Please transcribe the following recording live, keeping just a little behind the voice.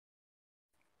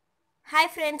Hi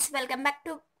friends, welcome back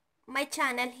to my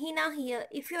channel. Hina here.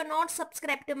 If you're not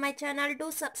subscribed to my channel,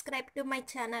 do subscribe to my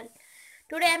channel.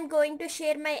 Today I'm going to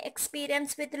share my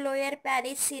experience with Lower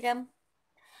Paris serum.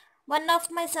 One of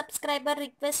my subscriber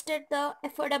requested the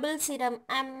affordable serum.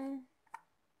 I'm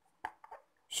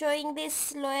showing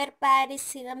this Lower Paris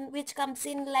serum which comes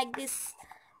in like this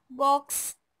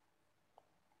box.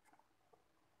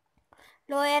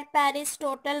 Lower Paris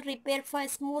Total Repair for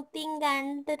Smoothing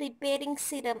and Repairing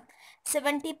Serum.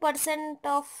 70%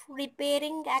 of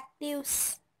repairing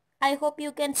actives. I hope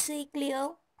you can see clear.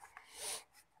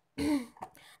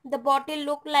 The bottle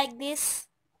look like this.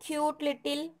 Cute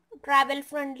little travel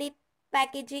friendly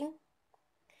packaging.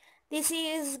 This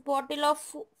is bottle of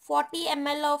 40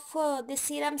 ml of the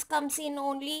serums comes in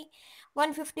only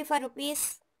 155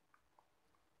 rupees.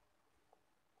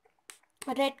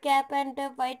 Red cap and a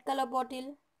white color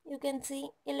bottle. You can see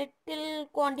a little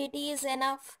quantity is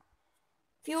enough.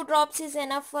 Few drops is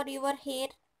enough for your hair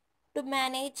to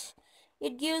manage.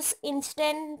 It gives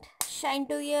instant shine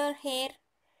to your hair.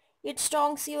 It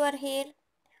strongs your hair,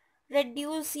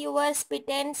 reduce your spit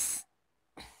ends,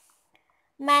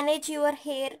 manage your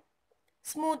hair.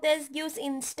 Smoothest gives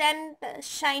instant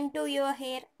shine to your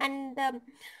hair and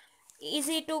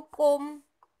easy to comb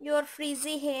your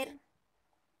frizzy hair.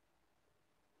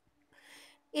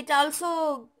 It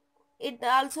also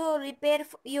repair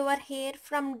your hair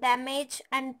from damage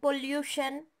and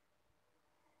pollution.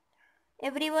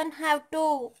 Everyone have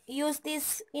to use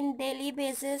this in daily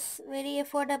basis. Very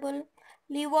affordable.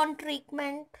 Leave on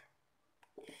treatment.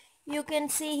 You can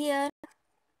see here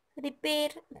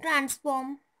repair,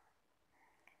 transform,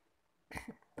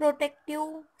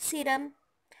 protective serum,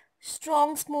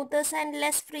 strong, smoother and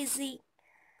less frizzy.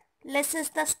 Less is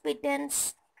the spit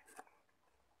ends.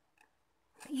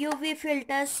 UV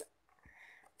filters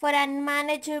for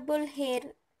unmanageable hair.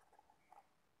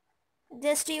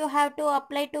 Just you have to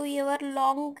apply to your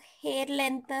long hair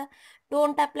length.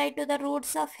 Don't apply to the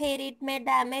roots of hair. It may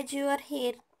damage your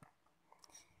hair.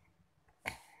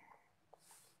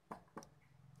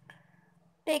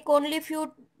 Take only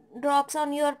few drops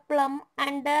on your plum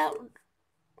and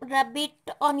rub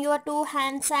it on your two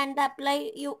hands and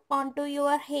apply you onto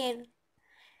your hair.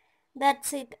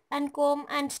 That's it. And comb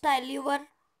and style your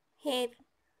hair.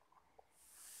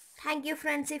 Thank you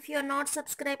friends. If you're not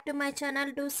subscribed to my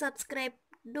channel, do subscribe.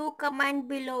 Do comment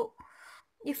below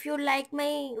if you like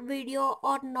my video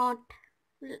or not.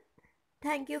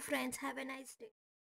 Thank you friends. Have a nice day.